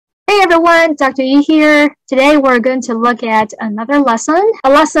everyone, Dr. Yu here. Today we're going to look at another lesson, a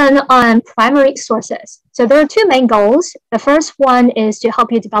lesson on primary sources. So there are two main goals. The first one is to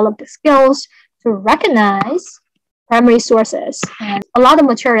help you develop the skills to recognize primary sources. And a lot of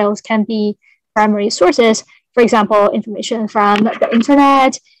materials can be primary sources. For example, information from the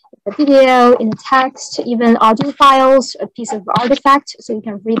internet, the video, in the text, even audio files, a piece of artifact, so you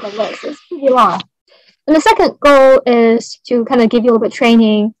can read the list. It's pretty long. And the second goal is to kind of give you a little bit of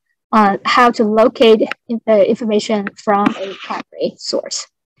training on how to locate the information from a primary source.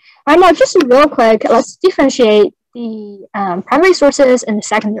 All right, now just real quick, let's differentiate the primary sources and the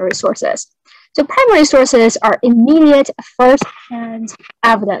secondary sources. So primary sources are immediate first-hand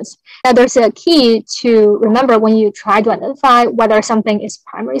evidence. Now there's a key to remember when you try to identify whether something is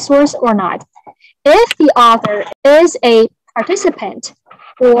primary source or not. If the author is a participant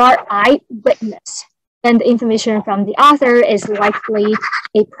or eyewitness, then the information from the author is likely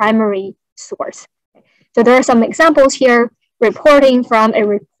a primary source. So there are some examples here. Reporting from a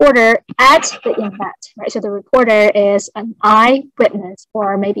reporter at the event, right? So the reporter is an eyewitness,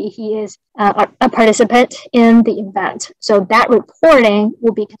 or maybe he is a participant in the event. So that reporting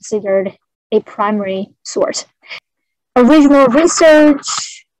will be considered a primary source. Original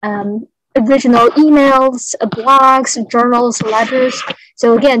research, original emails, blogs, journals, letters.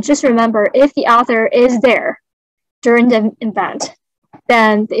 So again, just remember, if the author is there during the event,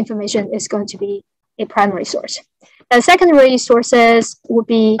 then the information is going to be a primary source. The secondary sources would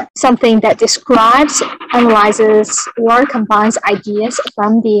be something that describes, analyzes, or combines ideas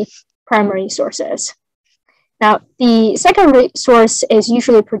from the primary sources. Now, the secondary source is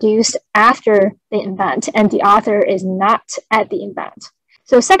usually produced after the event, and the author is not at the event.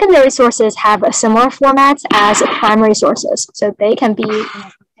 So secondary sources have a similar format as primary sources. So they can be in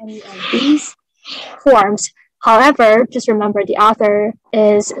any of these forms. However, just remember the author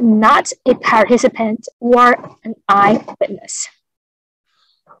is not a participant or an eyewitness.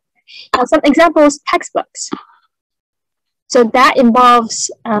 Now, some examples, textbooks. So that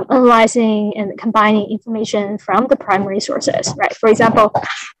involves analyzing and combining information from the primary sources, right? For example,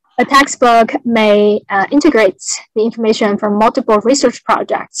 a textbook may integrate the information from multiple research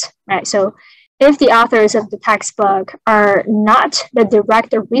projects, right? So if the authors of the textbook are not the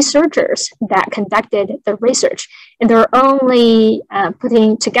direct researchers that conducted the research, and they're only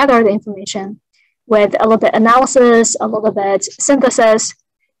putting together the information with a little bit analysis, a little bit synthesis,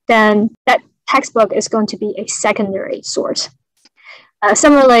 then that textbook is going to be a secondary source.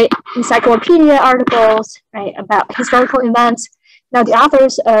 Similarly, encyclopedia articles, right, about historical events. Now, the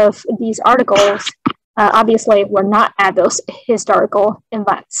authors of these articles obviously were not at those historical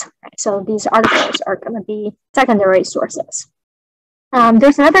events. Right? So these articles are going to be secondary sources.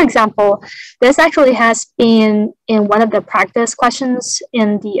 There's another example. This actually has been in one of the practice questions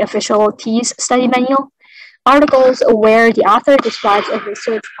in the official TEAS study manual. Articles where the author describes a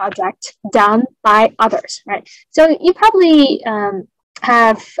research project done by others. Right? So you probably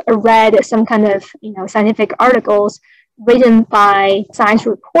have read some kind of scientific articles written by science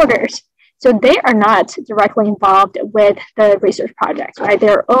reporters. So they are not directly involved with the research project, right?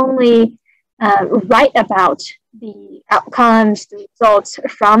 They're only write about the outcomes, the results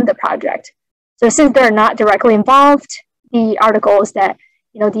from the project. So since they're not directly involved, the articles that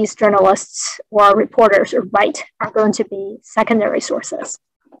these journalists or reporters write are going to be secondary sources.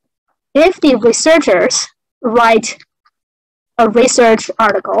 If the researchers write a research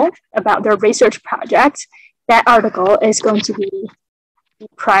article about their research project, that article is going to be the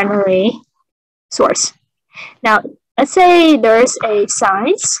primary source. Now, let's say there's a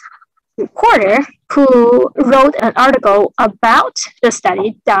science reporter who wrote an article about the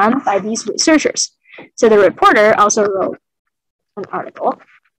study done by these researchers. So the reporter also wrote an article.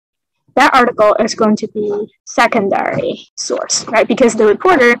 That article is going to be secondary source, right? Because the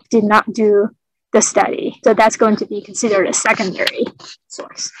reporter did not do the study. So that's going to be considered a secondary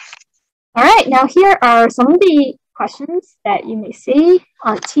source. All right, now here are some of the questions that you may see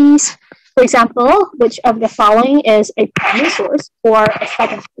on TEAS. For example, which of the following is a primary source or a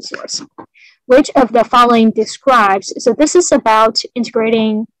secondary source? Which of the following describes, so this is about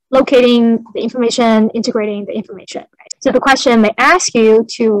integrating, locating the information, integrating the information. Right? So the question may ask you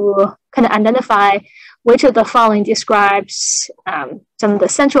to kind of identify which of the following describes some of the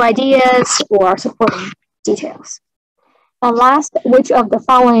central ideas or supporting details. And last, which of the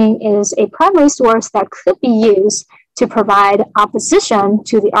following is a primary source that could be used to provide opposition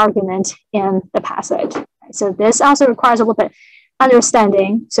to the argument in the passage? So this also requires a little bit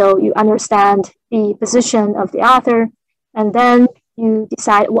understanding. So you understand the position of the author, and then you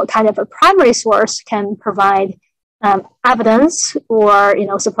decide what kind of a primary source can provide evidence or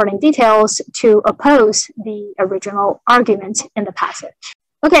supporting details to oppose the original argument in the passage.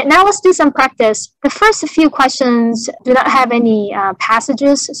 Okay, now let's do some practice. The first few questions do not have any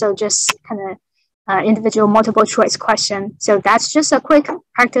passages, so just kind of individual multiple choice question. So that's just a quick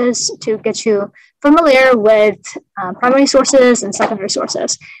practice to get you familiar with primary sources and secondary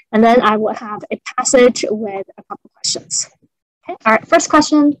sources. And then I will have a passage with a couple questions. Okay, all right, first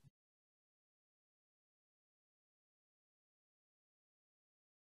question.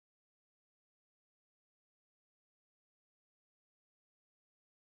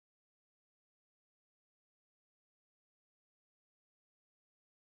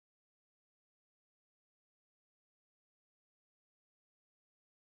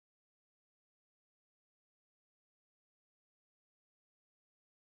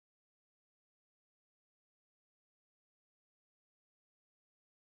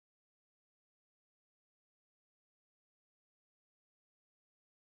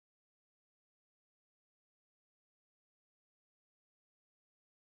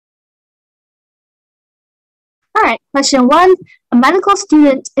 All right, question 1. A medical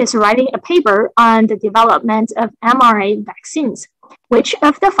student is writing a paper on the development of mRNA vaccines. Which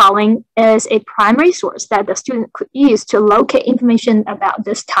of the following is a primary source that the student could use to locate information about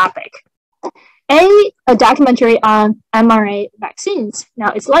this topic? A documentary on mRNA vaccines. Now,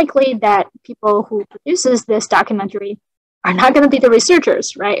 it's likely that people who produces this documentary are not going to be the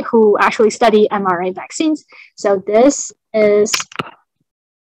researchers, right, who actually study mRNA vaccines. So this is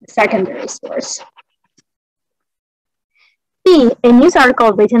the secondary source. B, a news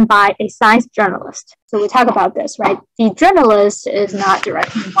article written by a science journalist. So we talk about this, right? The journalist is not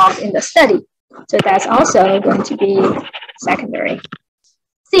directly involved in the study. So that's also going to be secondary.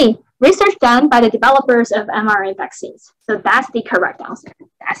 C, research done by the developers of mRNA vaccines. So that's the correct answer.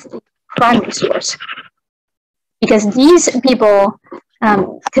 That's the primary source. Because these people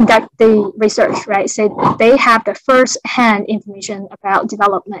conduct the research, right? So they have the first-hand information about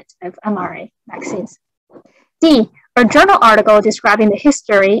development of mRNA vaccines. D, a journal article describing the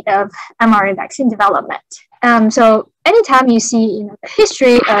history of mRNA vaccine development. So anytime you see the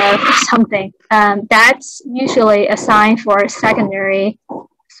history of something, that's usually a sign for a secondary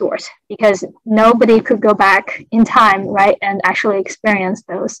source because nobody could go back in time, right, and actually experience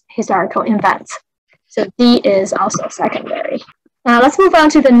those historical events. So D is also secondary. Let's move on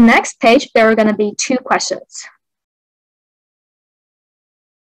to the next page. There are going to be 2 questions.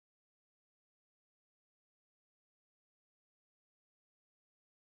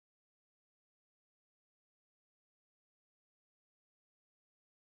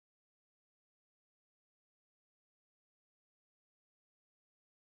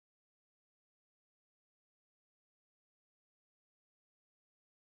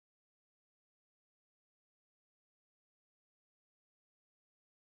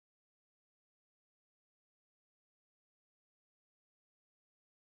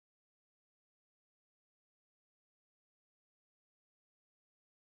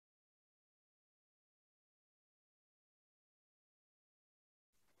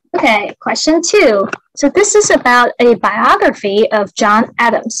 Okay, question 2. So this is about a biography of John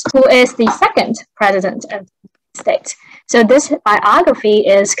Adams, who is the 2nd president of the United States. So this biography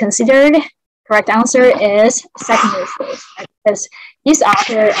is considered, correct answer is secondary source, because this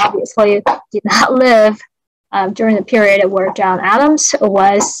author obviously did not live during the period where John Adams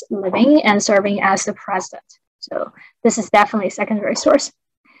was living and serving as the president. So this is definitely a secondary source.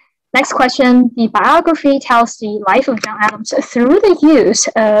 Next question, the biography tells the life of John Adams through the use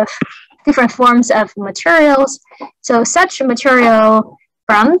of different forms of materials. So such material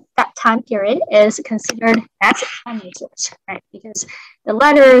from that time period is considered as a primary source, right? Because the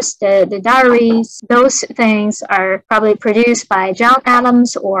letters, the diaries, those things are probably produced by John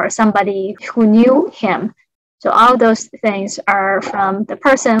Adams or somebody who knew him. So all those things are from the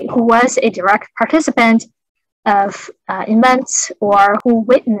person who was a direct participant of events or who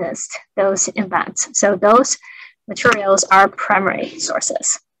witnessed those events. So those materials are primary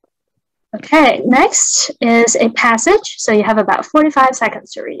sources. Okay, next is a passage. So you have about 45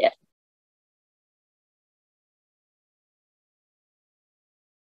 seconds to read it.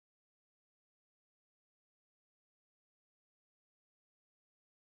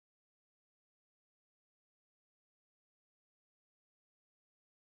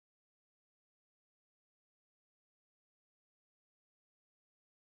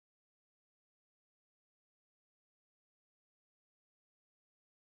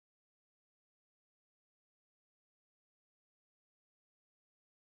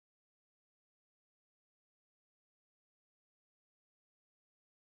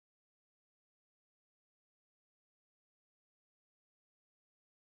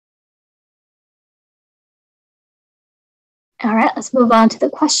 All right, let's move on to the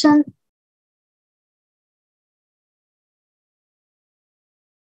question.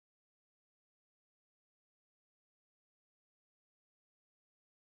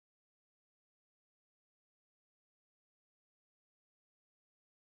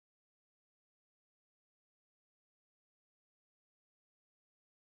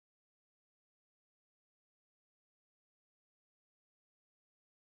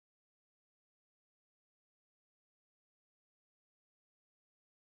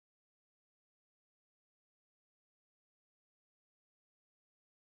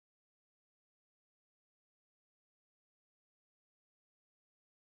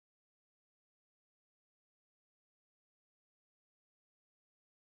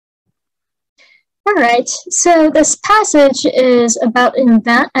 All right, so this passage is about an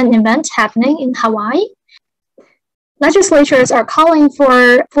event happening in Hawaii. Legislatures are calling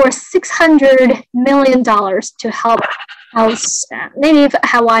for $600 million to help house Native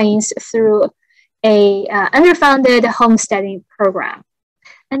Hawaiians through a underfunded homesteading program.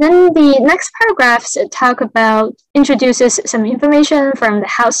 And then the next paragraphs introduces some information from the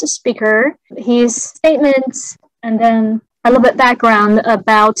House Speaker, his statements, and then a little bit background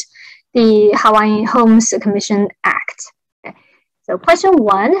about the Hawaiian Homes Commission Act. Okay. So question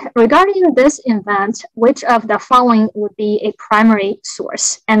 1, regarding this event, which of the following would be a primary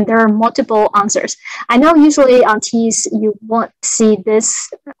source? And there are multiple answers. I know usually on TEAS you won't see this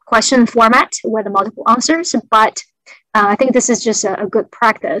question format with multiple answers, but I think this is just a good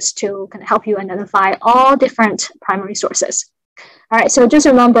practice to kind of help you identify all different primary sources. All right, so just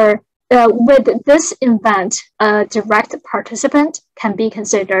remember, with this event, a direct participant can be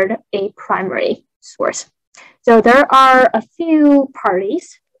considered a primary source. So there are a few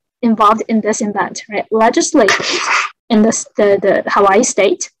parties involved in this event, right? Legislators in the Hawaii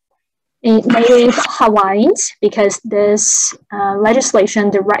state, Native Hawaiians, because this legislation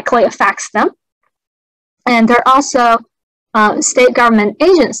directly affects them. And there are also state government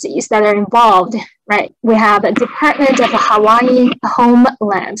agencies that are involved, right? We have a Department of Hawaiian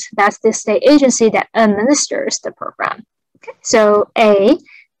Homeland. That's the state agency that administers the program. Okay. So A,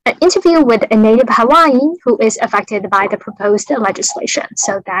 an interview with a Native Hawaiian who is affected by the proposed legislation.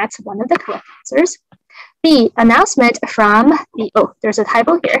 So that's one of the correct answers. B, announcement from there's a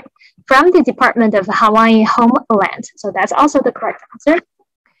typo here, from the Department of Hawaiian Homeland. So that's also the correct answer.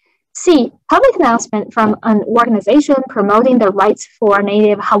 C, public announcement from an organization promoting the rights for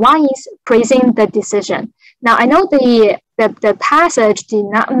Native Hawaiians, praising the decision. Now, I know the passage did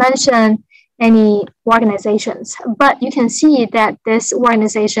not mention any organizations, but you can see that this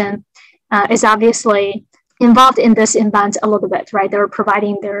organization is obviously involved in this event a little bit, right? They're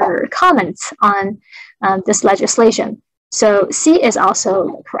providing their comments on this legislation. So C is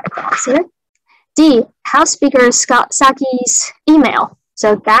also the correct answer. D, House Speaker Scott Saki's email.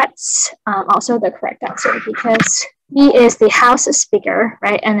 So that's also the correct answer because he is the House Speaker,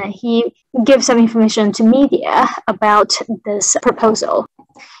 right? And he gives some information to media about this proposal.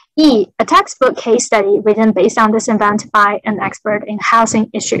 E, a textbook case study written based on this event by an expert in housing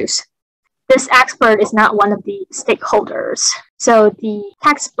issues. This expert is not one of the stakeholders. So the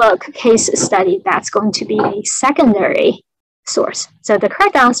textbook case study, that's going to be a secondary source. So the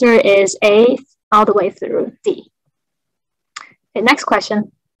correct answer is A all the way through D. Okay, next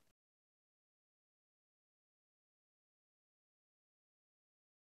question.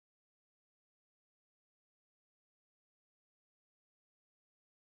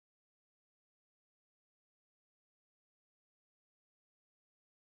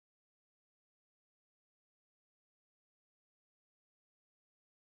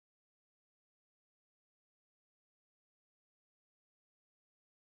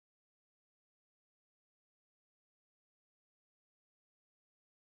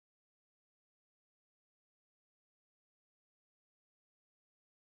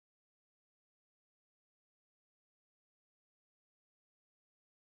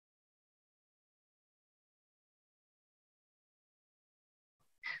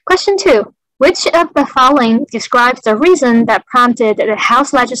 Question 2. Which of the following describes the reason that prompted the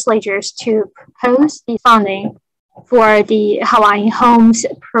House legislatures to propose the funding for the Hawaiian Homes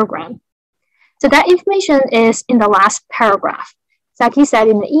program? So that information is in the last paragraph. Saki said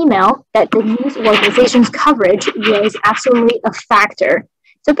in the email that the news organization's coverage was absolutely a factor.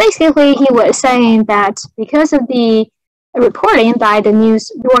 So basically, he was saying that because of the reporting by the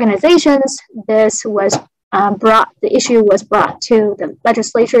news organizations, the issue was brought to the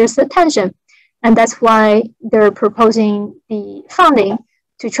legislature's attention. And that's why they're proposing the funding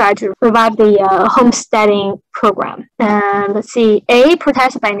to try to provide the homesteading program. And let's see, A,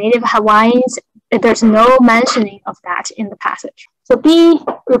 protested by Native Hawaiians, there's no mentioning of that in the passage. So B,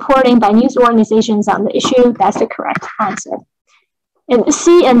 reporting by news organizations on the issue, that's the correct answer. And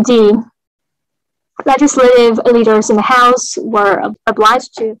C and D, legislative leaders in the House were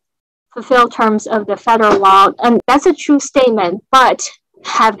obliged to fulfill terms of the federal law, and that's a true statement, but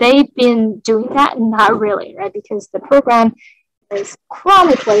have they been doing that? Not really, right? Because the program is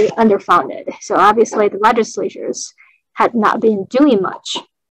chronically underfunded. So obviously the legislatures had not been doing much.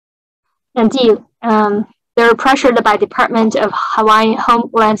 And D, they're pressured by Department of Hawaiian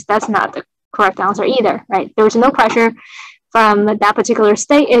Homelands. That's not the correct answer either, right? There was no pressure from that particular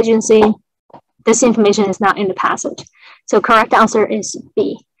state agency. This information is not in the passage. So correct answer is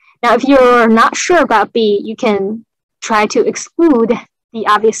B. Now, if you're not sure about B, you can try to exclude the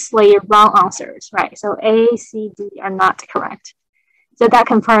obviously wrong answers, right? So A, C, D are not correct. So that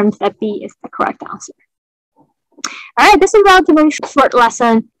confirms that B is the correct answer. All right, this is a relatively short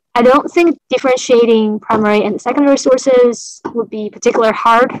lesson. I don't think differentiating primary and secondary sources would be particularly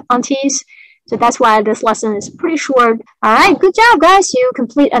hard on TEAS. So that's why this lesson is pretty short. All right, good job, guys. You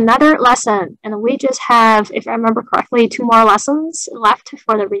complete another lesson. And we just have, if I remember correctly, 2 more lessons left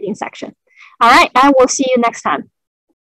for the reading section. All right, I will see you next time.